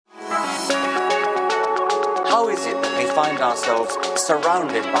is it that we find ourselves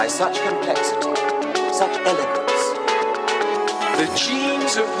surrounded by such complexity, such elegance? The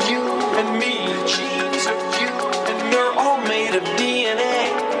genes of you and me, the genes of you and me, we're all made of DNA.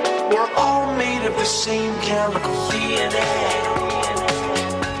 We're all made of the same chemical DNA.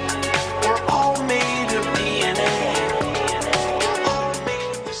 We're all made of DNA. We're all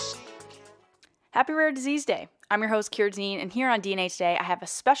made of the same. Happy Rare Disease Day. I'm your host, Kira Dean, and here on DNA Today, I have a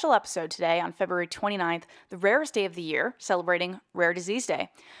special episode today on February 29th, the rarest day of the year, celebrating Rare Disease Day.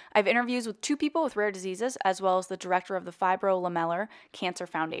 I have interviews with two people with rare diseases, as well as the director of the Fibrolamellar Cancer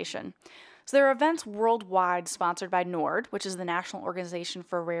Foundation. So there are events worldwide sponsored by NORD, which is the National Organization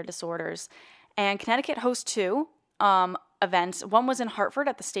for Rare Disorders, and Connecticut hosts two events. One was in Hartford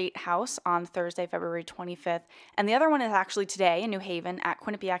at the State House on Thursday, February 25th, and the other one is actually today in New Haven at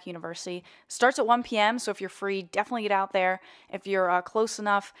Quinnipiac University. Starts at 1 p.m., so if you're free, definitely get out there if you're close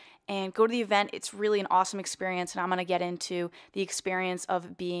enough and go to the event. It's really an awesome experience, and I'm going to get into the experience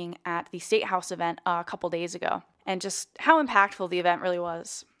of being at the State House event a couple days ago and just how impactful the event really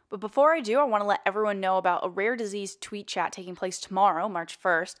was. But before I do, I want to let everyone know about a rare disease tweet chat taking place tomorrow, March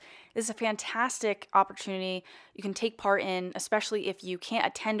 1st. This is a fantastic opportunity you can take part in, especially if you can't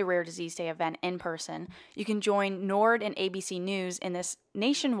attend a Rare Disease Day event in person. You can join NORD and ABC News in this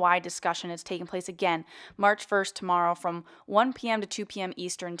nationwide discussion. It's taking place again, March 1st tomorrow from 1 p.m. to 2 p.m.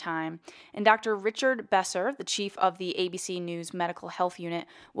 Eastern Time. And Dr. Richard Besser, the chief of the ABC News Medical Health Unit,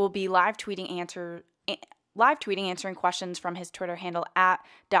 will be live tweeting answering questions from his Twitter handle at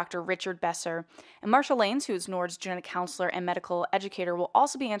Dr. Richard Besser. And Marsha Lanes, who is NORD's genetic counselor and medical educator, will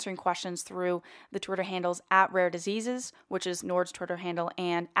also be answering questions through the Twitter handles at Rare Diseases, which is NORD's Twitter handle,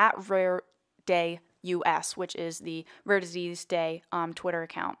 and at Rare Day US, which is the Rare Disease Day Twitter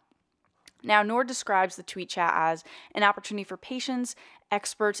account. Now, NORD describes the tweet chat as an opportunity for patients,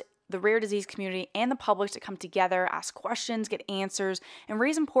 experts, the rare disease community, and the public to come together, ask questions, get answers, and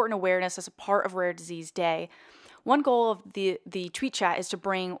raise important awareness as a part of Rare Disease Day. One goal of the tweet chat is to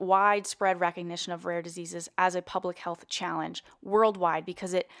bring widespread recognition of rare diseases as a public health challenge worldwide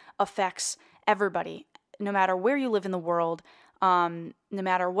because it affects everybody, no matter where you live in the world, no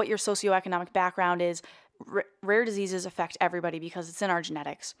matter what your socioeconomic background is. Rare diseases affect everybody because it's in our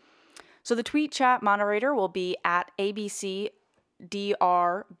genetics. So the tweet chat moderator will be at ABC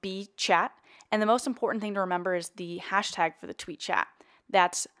DRB chat, and the most important thing to remember is the hashtag for the tweet chat.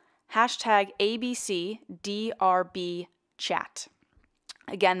 That's hashtag ABCDRB chat.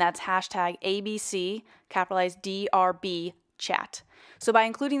 Again, that's hashtag ABC, capitalized DRB chat. So by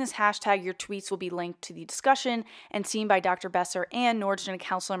including this hashtag, your tweets will be linked to the discussion and seen by Dr. Besser and NORD's genetic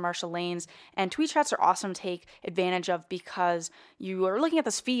counselor Marsha Lanes. And tweet chats are awesome to take advantage of because you are looking at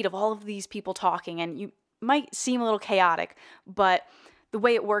this feed of all of these people talking, and you might seem a little chaotic, but the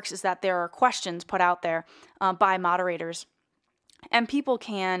way it works is that there are questions put out there by moderators, and people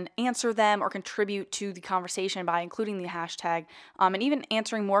can answer them or contribute to the conversation by including the hashtag and even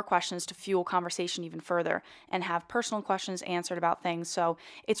answering more questions to fuel conversation even further and have personal questions answered about things. So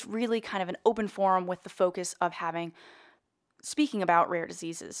it's really kind of an open forum with the focus of speaking about rare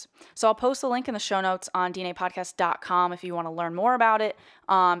diseases. So I'll post a link in the show notes on dnapodcast.com if you want to learn more about it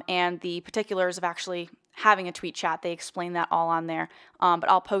and the particulars of actually having a tweet chat. They explain that all on there. But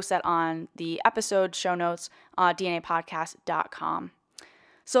I'll post that on the episode show notes, dnapodcast.com.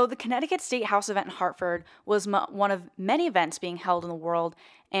 So the Connecticut State House event in Hartford was one of many events being held in the world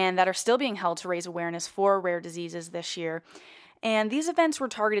and that are still being held to raise awareness for rare diseases this year. And these events were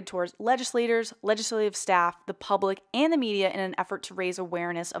targeted towards legislators, legislative staff, the public, and the media in an effort to raise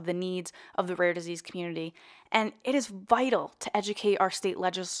awareness of the needs of the rare disease community. And it is vital to educate our state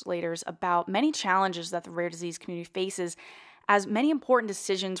legislators about many challenges that the rare disease community faces, as many important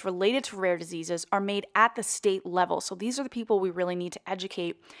decisions related to rare diseases are made at the state level. So these are the people we really need to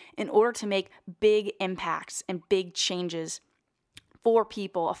educate in order to make big impacts and big changes for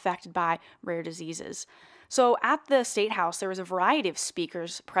people affected by rare diseases. So at the State House, there was a variety of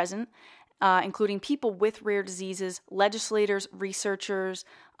speakers present, including people with rare diseases, legislators, researchers,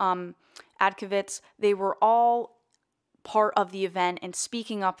 advocates. They were all part of the event and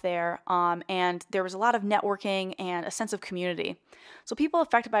speaking up there, and there was a lot of networking and a sense of community. So people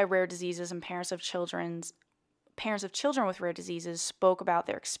affected by rare diseases and parents of children with rare diseases spoke about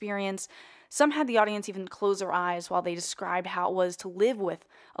their experience. Some had the audience even close their eyes while they described how it was to live with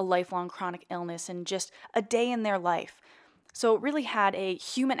a lifelong chronic illness and just a day in their life. So it really had a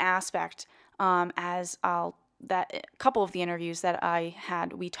human aspect, that a couple of the interviews that I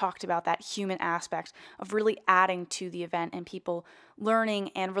had, we talked about that human aspect of really adding to the event and people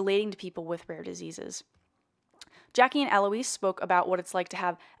learning and relating to people with rare diseases. Jackie and Eloise spoke about what it's like to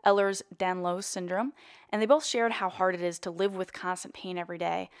have Ehlers-Danlos syndrome, and they both shared how hard it is to live with constant pain every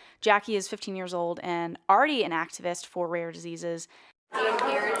day. Jackie is 15 years old and already an activist for rare diseases.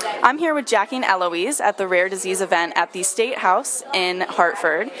 I'm here with Jackie and Eloise at the Rare Disease event at the State House in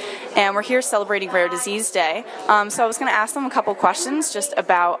Hartford, and we're here celebrating Rare Disease Day. So I was going to ask them a couple questions just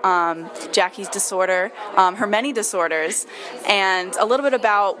about Jackie's disorder, her many disorders, and a little bit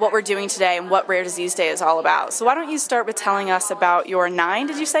about what we're doing today and what Rare Disease Day is all about. So why don't you start with telling us about your 9,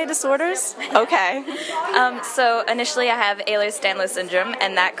 did you say, disorders? Okay. So initially I have Ehlers-Danlos syndrome,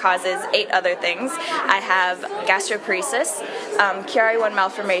 and that causes 8 other things. I have gastroparesis, Chiari-1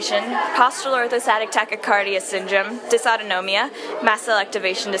 malformation, postural orthostatic tachycardia syndrome, dysautonomia, mast cell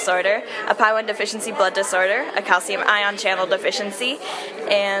activation disorder, a PI1 deficiency blood disorder, a calcium ion channel deficiency,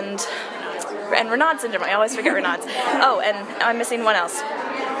 and Raynaud syndrome. I always forget Raynaud's. Oh, and I'm missing one else.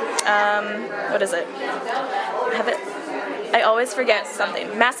 What is it? I always forget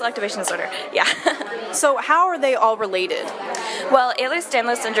something. Mast cell activation disorder. Yeah. So how are they all related? Well,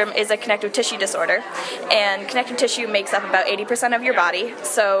 Ehlers-Danlos syndrome is a connective tissue disorder, and connective tissue makes up about 80% of your body.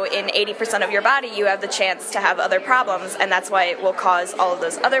 So in 80% of your body, you have the chance to have other problems, and that's why it will cause all of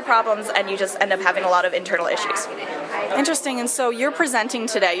those other problems, and you just end up having a lot of internal issues. Interesting. And so you're presenting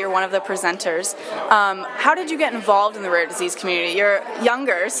today. You're one of the presenters. How did you get involved in the rare disease community? You're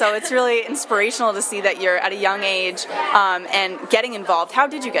younger, so it's really inspirational to see that you're at a young age and getting involved. How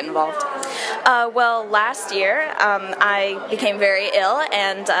did you get involved? Well, last year I became very ill,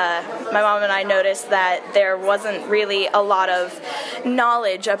 and my mom and I noticed that there wasn't really a lot of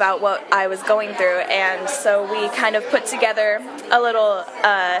knowledge about what I was going through, and so we kind of put together a little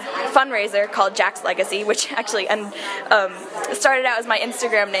fundraiser called JaxLegacy, which actually started out as my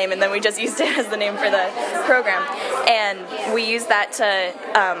Instagram name, and then we just used it as the name for the program, and we used that to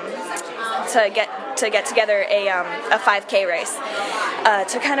get together a 5K race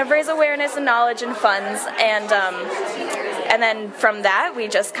to kind of raise awareness and knowledge and funds, and then from that we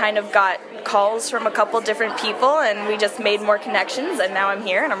just kind of got calls from a couple different people, and we just made more connections, and now I'm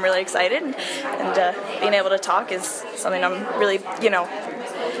here and I'm really excited, and being able to talk is something I'm really,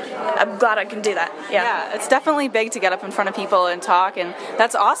 I'm glad I can do that. Yeah, it's definitely big to get up in front of people and talk, and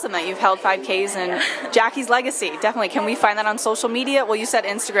that's awesome that you've held 5Ks and Jackie's Legacy. Definitely. Can we find that on social media? Well, you said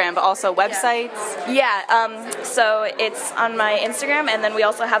Instagram, but also websites? Yeah, so it's on my Instagram, and then we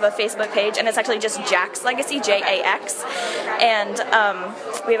also have a Facebook page, and it's actually just JaxLegacy, Jax, and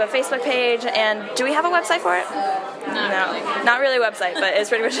we have a Facebook page, and do we have a website for it? No, not really a website, but it's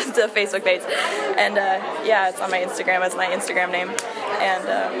pretty much just a Facebook page, and yeah, it's on my Instagram as my Instagram name, and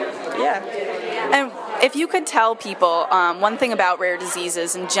yeah. And if you could tell people one thing about rare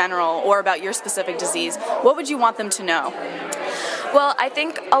diseases in general, or about your specific disease, what would you want them to know? Well, I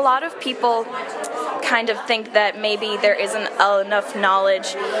think a lot of people kind of think that maybe there isn't enough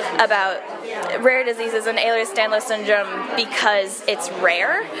knowledge about rare diseases and Ehlers-Danlos syndrome because it's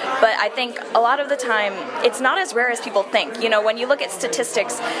rare, but I think a lot of the time it's not as rare as people think. When you look at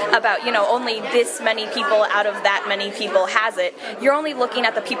statistics about, only this many people out of that many people has it, you're only looking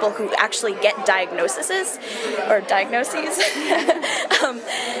at the people who actually get diagnoses,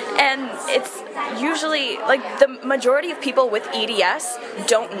 and it's usually, the majority of people with EDS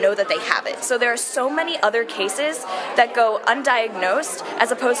don't know that they have it. So there are so many other cases that go undiagnosed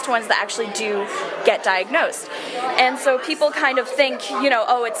as opposed to ones that actually do get diagnosed. And so people kind of think,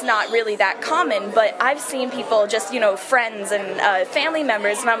 oh, it's not really that common, but I've seen people just, friends and family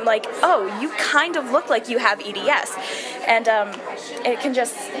members, and I'm like, oh, you kind of look like you have EDS. And it can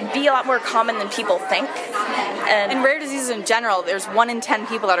just be a lot more common than people think. And in rare diseases in general, there's 1 in 10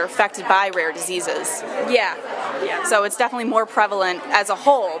 people that are affected by rare diseases. Yeah. So it's definitely more prevalent as a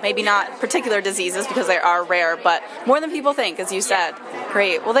whole, maybe not particular diseases because they are rare, but more than people think, as you said.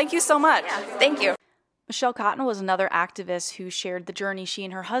 Great. Well, thank you so much. Yeah. Thank you. Michelle Cotton was another activist who shared the journey she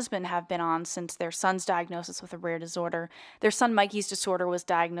and her husband have been on since their son's diagnosis with a rare disorder. Their son Mikey's disorder was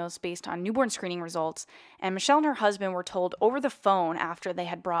diagnosed based on newborn screening results, and Michelle and her husband were told over the phone after they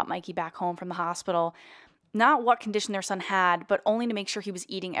had brought Mikey back home from the hospital not what condition their son had, but only to make sure he was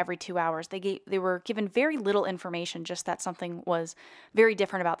eating every 2 hours. They were given very little information, just that something was very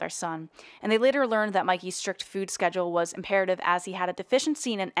different about their son. And they later learned that Mikey's strict food schedule was imperative as he had a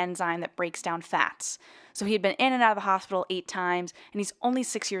deficiency in an enzyme that breaks down fats. So he had been in and out of the hospital 8 times, and he's only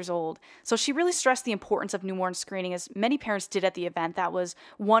 6 years old. So she really stressed the importance of newborn screening, as many parents did at the event. That was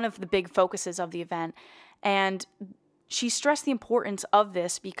one of the big focuses of the event. And she stressed the importance of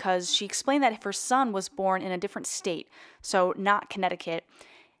this because she explained that if her son was born in a different state, so not Connecticut,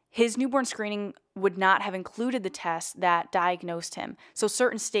 his newborn screening would not have included the test that diagnosed him. So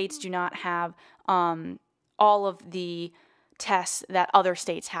certain states do not have all of the tests that other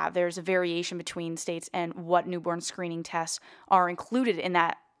states have. There's a variation between states and what newborn screening tests are included in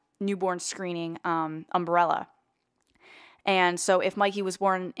that newborn screening umbrella. And so if Mikey was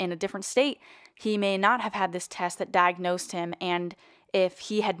born in a different state, he may not have had this test that diagnosed him, and if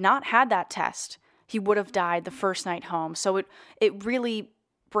he had not had that test, he would have died the first night home. So it really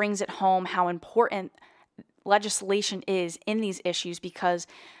brings it home how important legislation is in these issues, because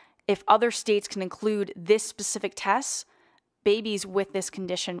if other states can include this specific test, babies with this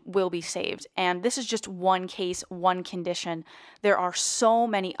condition will be saved. And this is just one case, one condition. There are so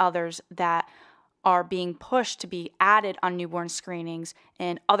many others that are being pushed to be added on newborn screenings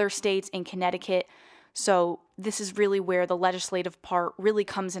in other states, in Connecticut. So this is really where the legislative part really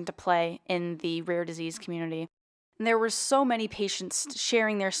comes into play in the rare disease community. And there were so many patients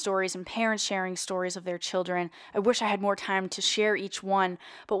sharing their stories and parents sharing stories of their children. I wish I had more time to share each one,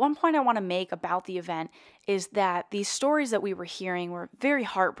 but one point I want to make about the event is that these stories that we were hearing were very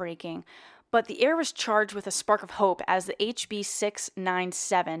heartbreaking, but the air was charged with a spark of hope as the HB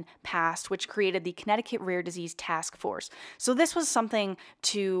 697 passed, which created the Connecticut Rare Disease Task Force. So this was something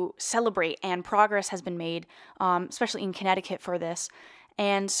to celebrate, and progress has been made, especially in Connecticut for this.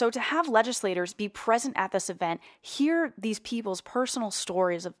 And so to have legislators be present at this event, hear these people's personal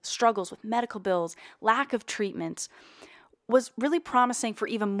stories of struggles with medical bills, lack of treatments, was really promising for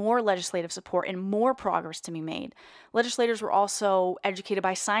even more legislative support and more progress to be made. Legislators were also educated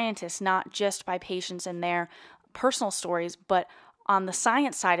by scientists, not just by patients and their personal stories, but on the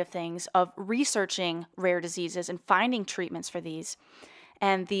science side of things, of researching rare diseases and finding treatments for these,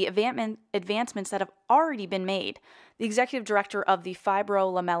 and the advancements that have already been made. The executive director of the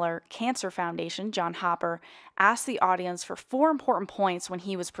Fibrolamellar Cancer Foundation, John Hopper, asked the audience for 4 important points when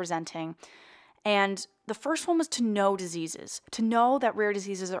he was presenting. And the first one was to know diseases, to know that rare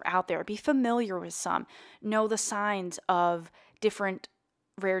diseases are out there, be familiar with some, know the signs of different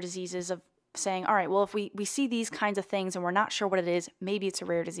rare diseases, of saying, all right, well, if we see these kinds of things and we're not sure what it is, maybe it's a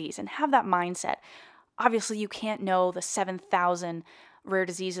rare disease, and have that mindset. Obviously, you can't know the 7,000 rare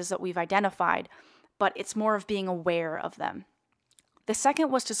diseases that we've identified, but it's more of being aware of them. The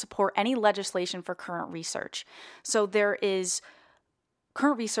second was to support any legislation for current research. So there is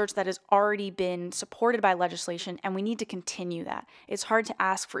current research that has already been supported by legislation, and we need to continue that. It's hard to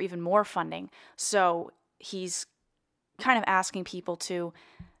ask for even more funding. So he's kind of asking people to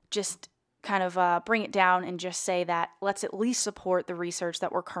just kind of bring it down and just say that let's at least support the research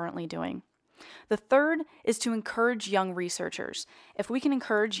that we're currently doing. The third is to encourage young researchers. If we can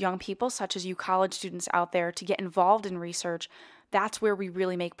encourage young people, such as you college students out there, to get involved in research, that's where we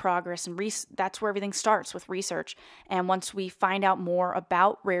really make progress, and that's where everything starts, with research. And once we find out more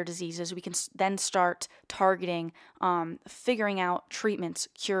about rare diseases, we can then start targeting, figuring out treatments,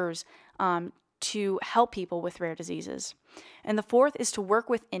 cures, to help people with rare diseases. And the fourth is to work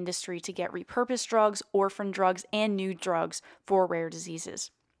with industry to get repurposed drugs, orphan drugs, and new drugs for rare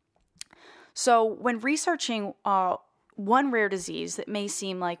diseases. So when researching one rare disease, it may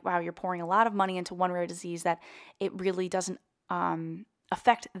seem like, wow, you're pouring a lot of money into one rare disease that it really doesn't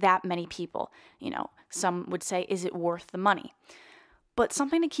affect that many people. You know, some would say, is it worth the money? But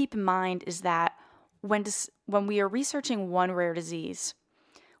something to keep in mind is that when we are researching one rare disease,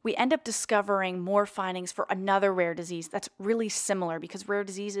 we end up discovering more findings for another rare disease that's really similar, because rare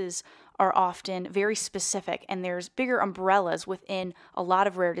diseases are often very specific and there's bigger umbrellas within a lot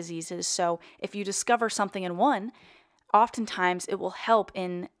of rare diseases. So if you discover something in one, oftentimes it will help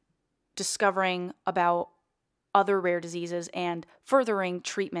in discovering about other rare diseases and furthering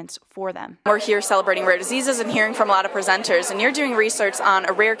treatments for them. We're here celebrating rare diseases and hearing from a lot of presenters, and you're doing research on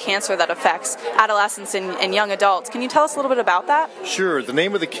a rare cancer that affects adolescents and young adults. Can you tell us a little bit about that? Sure. The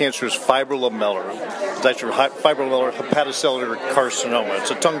name of the cancer is Fibrolamellar. It's actually Fibrolamellar hepatocellular carcinoma.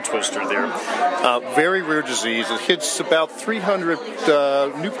 It's a tongue twister there. Very rare disease. It hits about 300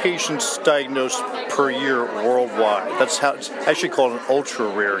 new patients diagnosed per year worldwide. That's how it's actually called an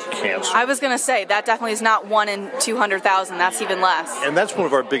ultra-rare cancer. I was going to say, that definitely is not 1 in 200,000. That's even less. And that's one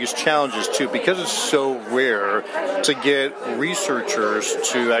of our biggest challenges, too, because it's so rare. To get researchers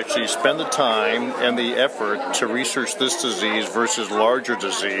to actually spend the time and the effort to research this disease versus larger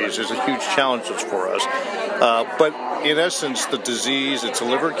disease is a huge challenge for us. But in essence, the disease, it's a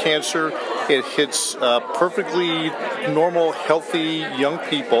liver cancer. It hits perfectly normal, healthy young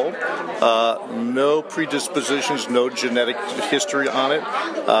people No predispositions, no genetic history on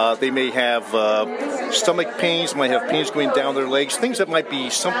it. They may have stomach pains, might have pains going down their legs, things that might be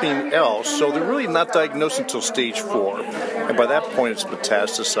something else. So they're really not diagnosed until stage 4. And by that point, it's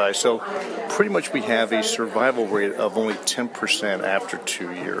metastasized. So pretty much we have a survival rate of only 10% after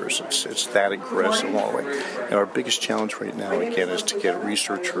 2 years. It's that aggressive all the way. And our biggest challenge right now, again, is to get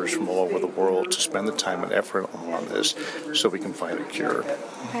researchers from all over the world to spend the time and effort on this so we can find a cure.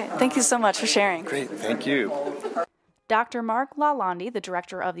 Okay, thank you so much for sharing. Great, thank you. Dr. Mark Lalonde, the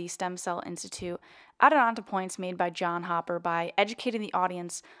director of the Stem Cell Institute, added on to points made by John Hopper by educating the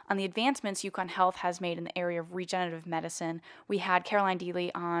audience on the advancements UConn Health has made in the area of regenerative medicine. We had Caroline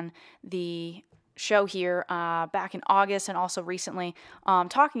Deely on the show here back in August and also recently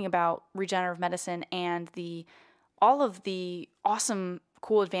talking about regenerative medicine and all of the awesome,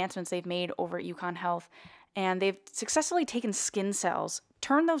 cool advancements they've made over at UConn Health. And they've successfully taken skin cells,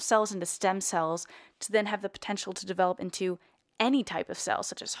 turned those cells into stem cells to then have the potential to develop into any type of cell,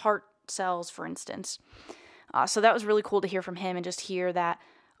 such as heart cells, for instance. So that was really cool to hear from him and just hear that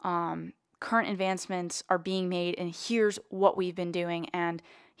current advancements are being made and here's what we've been doing. And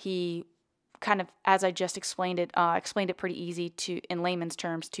he kind of, as I just explained it pretty easy in layman's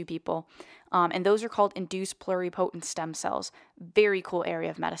terms to people. And those are called induced pluripotent stem cells. Very cool area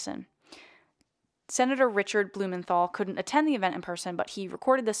of medicine. Senator Richard Blumenthal couldn't attend the event in person, but he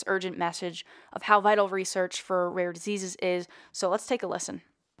recorded this urgent message of how vital research for rare diseases is. So let's take a listen.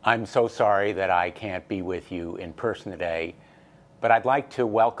 I'm so sorry that I can't be with you in person today, but I'd like to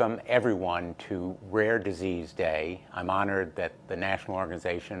welcome everyone to Rare Disease Day. I'm honored that the National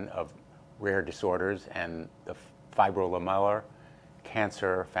Organization of Rare Disorders and the Fibrolamellar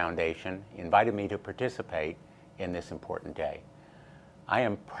Cancer Foundation invited me to participate in this important day. I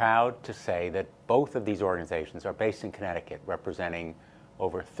am proud to say that both of these organizations are based in Connecticut, representing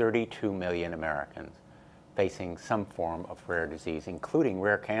over 32 million Americans facing some form of rare disease, including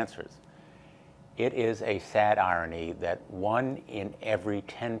rare cancers. It is a sad irony that 1 in every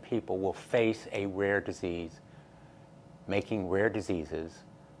 10 people will face a rare disease, making rare diseases,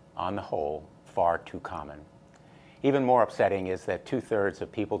 on the whole, far too common. Even more upsetting is that 2/3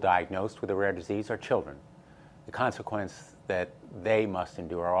 of people diagnosed with a rare disease are children. The consequence that they must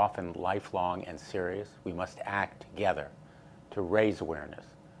endure are often lifelong and serious. We must act together to raise awareness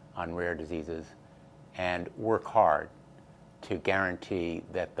on rare diseases and work hard to guarantee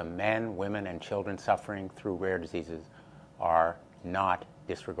that the men, women, and children suffering through rare diseases are not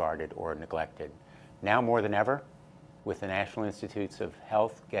disregarded or neglected. Now more than ever, with the National Institutes of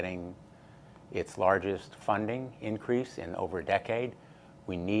Health getting its largest funding increase in over a decade,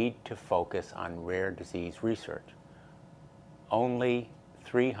 we need to focus on rare disease research. Only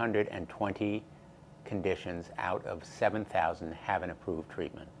 320 conditions out of 7,000 have an approved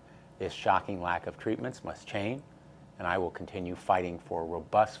treatment. This shocking lack of treatments must change, and I will continue fighting for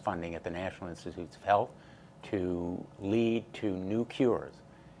robust funding at the National Institutes of Health to lead to new cures,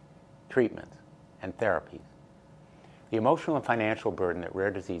 treatments, and therapies. The emotional and financial burden that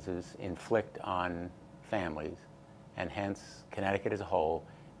rare diseases inflict on families, and hence Connecticut as a whole,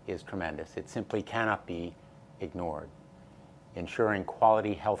 is tremendous. It simply cannot be ignored. Ensuring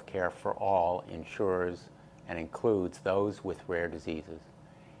quality health care for all ensures and includes those with rare diseases.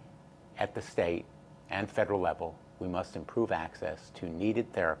 At the state and federal level, we must improve access to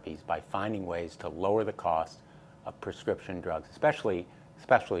needed therapies by finding ways to lower the cost of prescription drugs, especially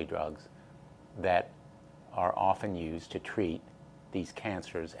specialty drugs that are often used to treat these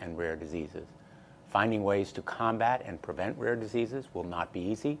cancers and rare diseases. Finding ways to combat and prevent rare diseases will not be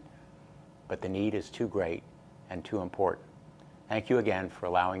easy, but the need is too great and too important. Thank you again for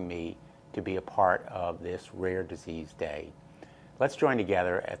allowing me to be a part of this Rare Disease Day. Let's join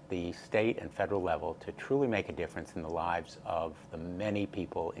together at the state and federal level to truly make a difference in the lives of the many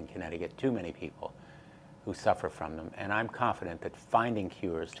people in Connecticut, too many people, who suffer from them. And I'm confident that finding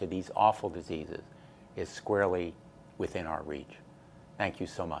cures to these awful diseases is squarely within our reach. Thank you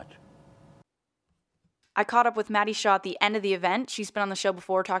so much. I caught up with Maddie Shaw at the end of the event. She's been on the show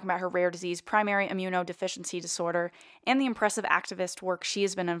before talking about her rare disease, primary immunodeficiency disorder, and the impressive activist work she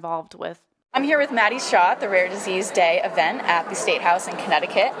has been involved with. I'm here with Maddie Shaw at the Rare Disease Day event at the State House in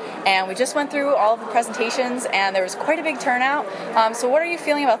Connecticut, and we just went through all of the presentations, and there was quite a big turnout. So what are you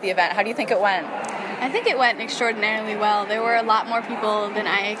feeling about the event? How do you think it went? I think it went extraordinarily well. There were a lot more people than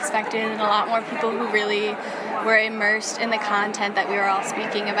I expected, and a lot more people who really were immersed in the content that we were all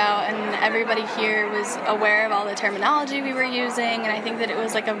speaking about, and everybody here was aware of all the terminology we were using, and I think that it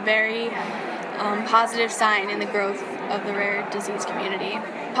was like a very positive sign in the growth of the rare disease community,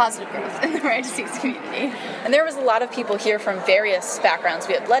 positive growth in the rare disease community. And there was a lot of people here from various backgrounds.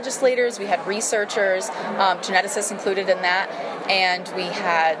 We had legislators, we had researchers, geneticists included in that, and we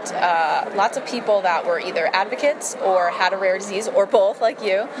had lots of people that were either advocates or had a rare disease, or both, like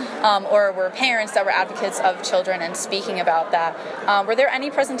you, or were parents that were advocates of children and speaking about that. Were there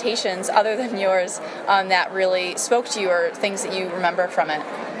any presentations other than yours that really spoke to you, or things that you remember from it?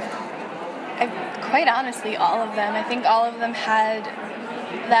 Quite honestly, all of them. I think all of them had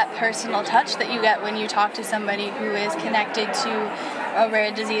that personal touch that you get when you talk to somebody who is connected to a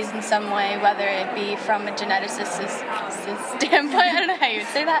rare disease in some way, whether it be from a geneticist's standpoint, I don't know how you would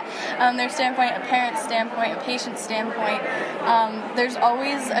say that, their standpoint, a parent's standpoint, a patient's standpoint. There's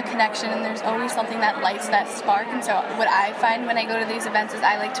always a connection, and there's always something that lights that spark. And so what I find when I go to these events is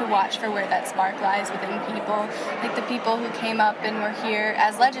I like to watch for where that spark lies within people, like the people who came up and were here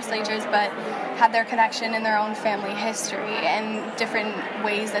as legislators but had their connection in their own family history and different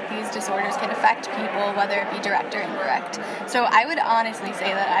ways that these disorders can affect people, whether it be direct or indirect. So I would honestly say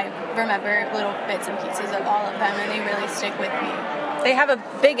that I remember little bits and pieces of all of them, and they really stick with me. They have a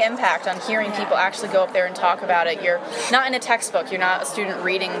big impact on hearing people actually go up there and talk about it. You're not in a textbook. You're not a student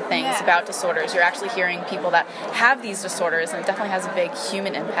reading things about disorders. You're actually hearing people that have these disorders, and it definitely has a big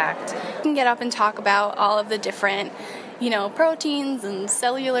human impact. You can get up and talk about all of the different, proteins and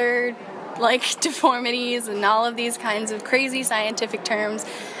cellular deformities and all of these kinds of crazy scientific terms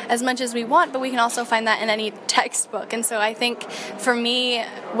as much as we want, but we can also find that in any textbook. And so I think for me,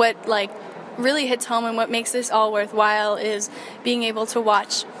 what really hits home and what makes this all worthwhile is being able to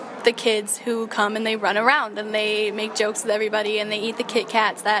watch the kids who come and they run around and they make jokes with everybody and they eat the Kit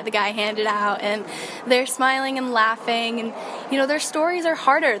Kats that the guy handed out, and they're smiling and laughing, and their stories are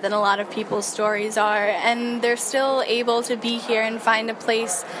harder than a lot of people's stories are, and they're still able to be here and find a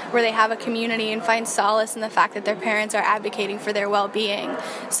place where they have a community and find solace in the fact that their parents are advocating for their well-being.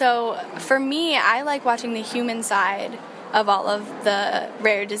 So for me, I like watching the human side of all of the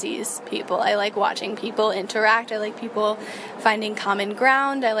rare disease people. I like watching people interact. I like people finding common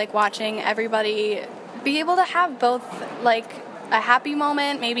ground. I like watching everybody be able to have both a happy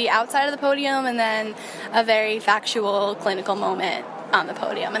moment maybe outside of the podium and then a very factual clinical moment on the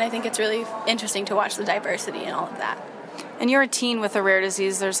podium. And I think it's really interesting to watch the diversity and all of that. And you're a teen with a rare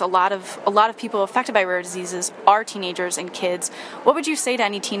disease. There's a lot of people affected by rare diseases are teenagers and kids. What would you say to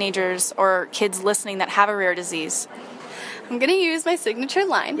any teenagers or kids listening that have a rare disease? I'm going to use my signature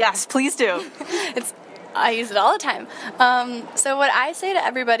line. Yes, please do. I use it all the time. So what I say to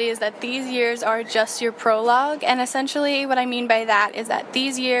everybody is that these years are just your prologue, and essentially what I mean by that is that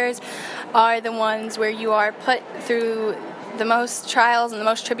these years are the ones where you are put through the most trials and the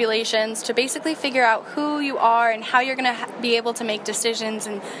most tribulations to basically figure out who you are and how you're going to be able to make decisions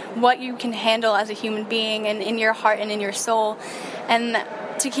and what you can handle as a human being and in your heart and in your soul. And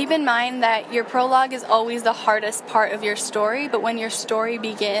to keep in mind that your prologue is always the hardest part of your story, but when your story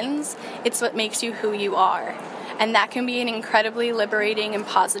begins, it's what makes you who you are. And that can be an incredibly liberating and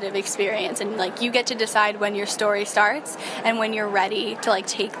positive experience. And you get to decide when your story starts and when you're ready to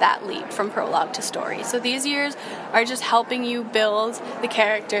take that leap from prologue to story. So these years are just helping you build the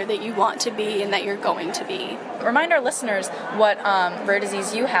character that you want to be and that you're going to be. Remind our listeners what rare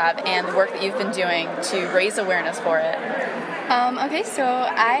disease you have and the work that you've been doing to raise awareness for it. Okay, so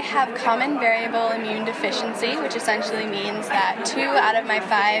I have common variable immune deficiency, which essentially means that 2 out of my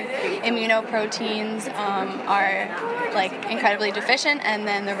 5 immunoproteins are incredibly deficient, and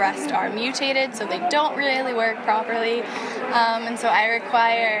then the rest are mutated, so they don't really work properly. And so I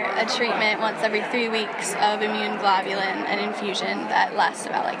require a treatment once every 3 weeks of immune globulin, an infusion that lasts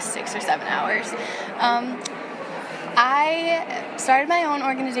about 6 or 7 hours. I started my own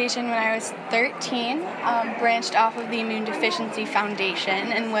organization when I was 13, branched off of the Immune Deficiency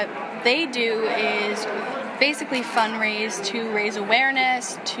Foundation, and what they do is basically fundraise to raise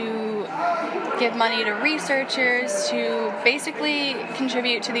awareness, to give money to researchers, to basically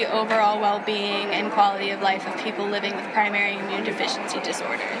contribute to the overall well-being and quality of life of people living with primary immune deficiency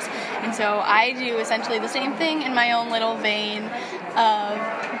disorders. And so I do essentially the same thing in my own little vein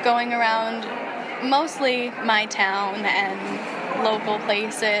of going around mostly my town and local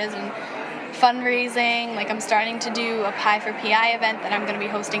places and fundraising. I'm starting to do a Pie for PI event that I'm going to be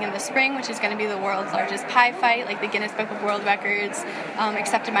hosting in the spring, which is going to be the world's largest pie fight. The Guinness Book of World Records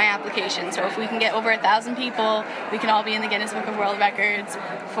accepted my application. So if we can get over 1,000 people, we can all be in the Guinness Book of World Records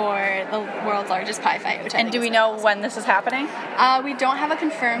for the world's largest pie fight. And do we know when this is happening? We don't have a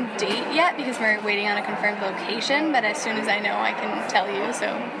confirmed date yet because we're waiting on a confirmed location, but as soon as I know, I can tell you, so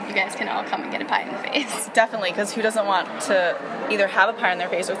you guys can all come and get a pie in the face. Definitely, because who doesn't want to either have a pie in their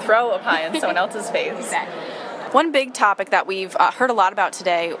face or throw a pie in someone else's face? Exactly. One big topic that we've heard a lot about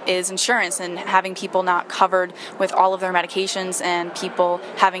today is insurance and having people not covered with all of their medications and people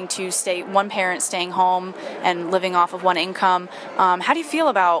having to one parent staying home and living off of one income. How do you feel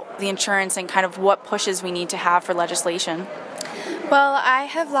about the insurance and kind of what pushes we need to have for legislation? Well, I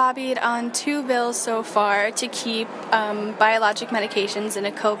have lobbied on 2 bills so far to keep biologic medications in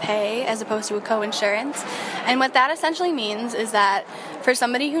a copay as opposed to a co-insurance. And what that essentially means is that for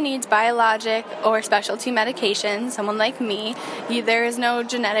somebody who needs biologic or specialty medication, someone like me, there is no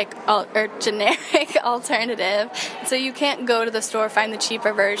generic alternative. So you can't go to the store, find the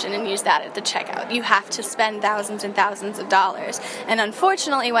cheaper version, and use that at the checkout. You have to spend thousands and thousands of dollars. And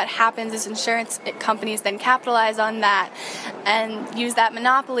unfortunately, what happens is insurance companies then capitalize on that and use that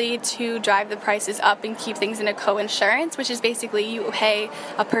monopoly to drive the prices up and keep things in a co-insurance, which is basically you pay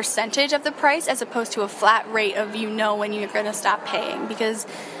a percentage of the price as opposed to a flat rate of when you're going to stop paying, because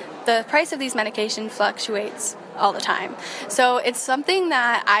the price of these medications fluctuates all the time. So it's something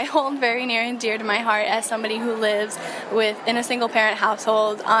that I hold very near and dear to my heart as somebody who lives in a single parent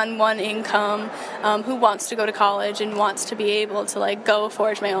household on one income, who wants to go to college and wants to be able to go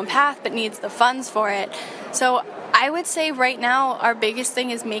forge my own path but needs the funds for it. So I would say right now our biggest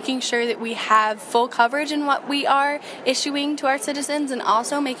thing is making sure that we have full coverage in what we are issuing to our citizens, and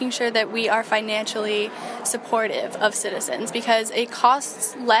also making sure that we are financially supportive of citizens, because it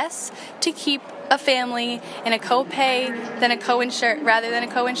costs less to keep a family in a copay rather than a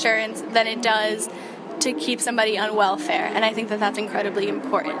co-insurance than it does to keep somebody on welfare, and I think that that's incredibly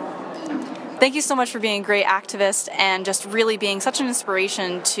important. Thank you so much for being a great activist and just really being such an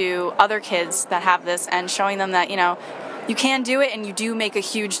inspiration to other kids that have this, and showing them that, you can do it and you do make a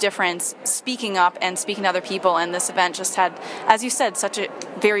huge difference speaking up and speaking to other people. And this event just had, as you said, such a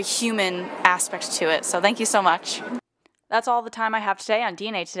very human aspect to it. So thank you so much. That's all the time I have today on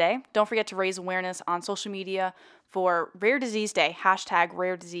DNA Today. Don't forget to raise awareness on social media for Rare Disease Day,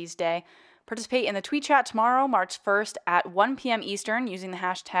 #Rare Disease Day. Participate in the tweet chat tomorrow, March 1st at 1 p.m. Eastern using the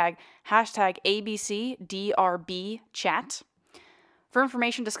hashtag ABCDRBchat. For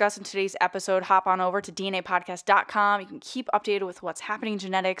information discussed in today's episode, hop on over to DNApodcast.com. You can keep updated with what's happening in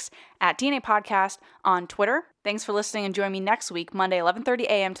genetics at DNA Podcast on Twitter. Thanks for listening, and join me next week, Monday, 11:30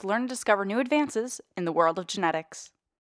 a.m. to learn and discover new advances in the world of genetics.